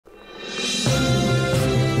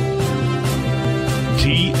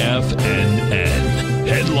TFNN.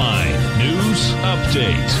 Headline News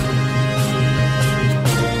Update.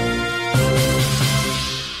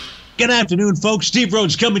 Good afternoon, folks. Steve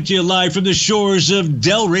Rhodes coming to you live from the shores of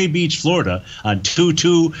Delray Beach, Florida on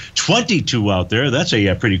 2/2/22 out there. That's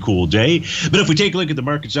a pretty cool day. But if we take a look at the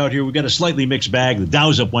markets out here, we've got a slightly mixed bag. The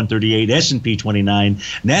Dow's up 138, S&P 29,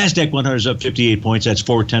 NASDAQ 100 is up 58 points. That's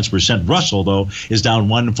 0.4%. Russell, though, is down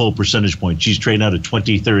 1 full percentage point. She's trading out at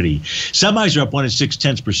 20.30. Semis are up 1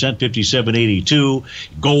 6/10%, 57.82.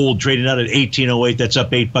 Gold trading out at 18.08. That's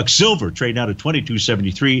up $8. Silver trading out at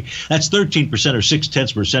 22.73. That's 13% or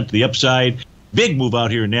 0.6% to the upside. Big move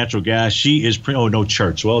out here in natural gas. She is no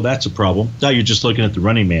charts. Well, that's a problem. Now you're just looking at the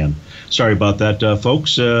running man. Sorry about that,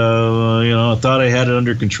 folks. I thought I had it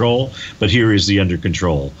under control, but here is the under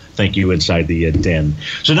control. Thank you, inside the den.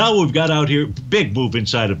 So now we've got out here, big move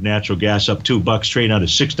inside of natural gas, up $2, trading out at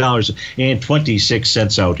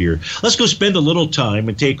 $6.26 out here. Let's go spend a little time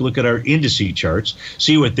and take a look at our indice charts,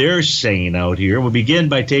 see what they're saying out here. We'll begin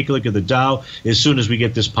by taking a look at the Dow as soon as we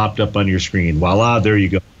get this popped up on your screen. Voila, there you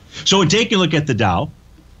go. So when taking a look at the Dow,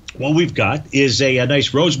 what we've got is a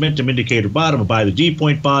nice Rhodes momentum indicator bottom, a buy the D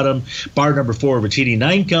point bottom, bar number 4 of a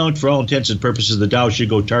TD9 count. For all intents and purposes, the Dow should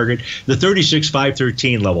go target the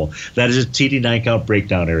 36,513 level. That is a TD9 count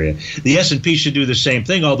breakdown area. The S&P should do the same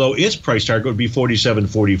thing, although its price target would be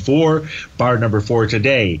 47.44, bar number 4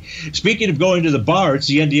 today. Speaking of going to the bar, it's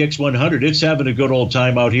the NDX 100. It's having a good old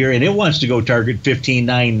time out here, and it wants to go target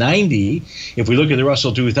 15,990. If we look at the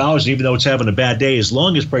Russell 2000, even though it's having a bad day, as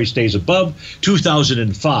long as price stays above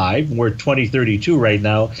 2005, we're at 2032 right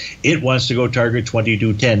now, it wants to go target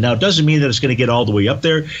 2210. Now, it doesn't mean that it's going to get all the way up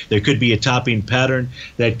there. There could be a topping pattern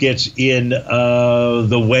that gets in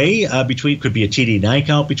the way between, could be a TD9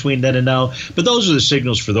 count between then and now. But those are the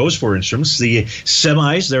signals for those four instruments. The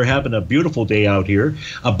semis, they're having a beautiful day out here.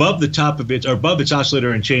 Above the top of it, or above its oscillator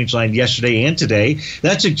and change line yesterday and today,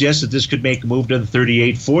 that suggests that this could make a move to the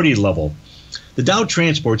 3840 level. The Dow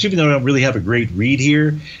Transports, even though I don't really have a great read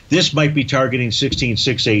here, this might be targeting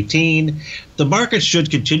 16,618. The market should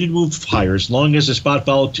continue to move higher as long as the spot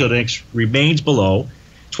volatility index remains below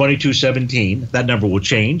 2217. That number will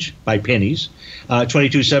change by pennies.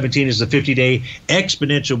 2217 is the 50-day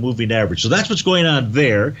exponential moving average. So that's what's going on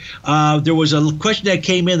there. There was a question that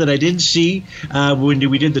came in that I didn't see when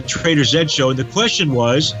we did the Trader's Edge show, and the question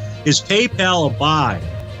was, is PayPal a buy?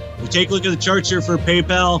 We take a look at the charts here for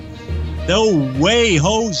PayPal. No way,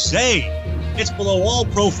 Jose. It's below all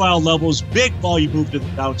profile levels. Big volume move to the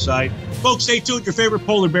downside. Folks, stay tuned. Your favorite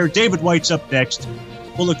polar bear, David White's up next.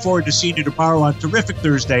 We'll look forward to seeing you tomorrow on Terrific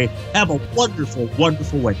Thursday. Have a wonderful,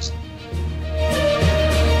 wonderful Wednesday.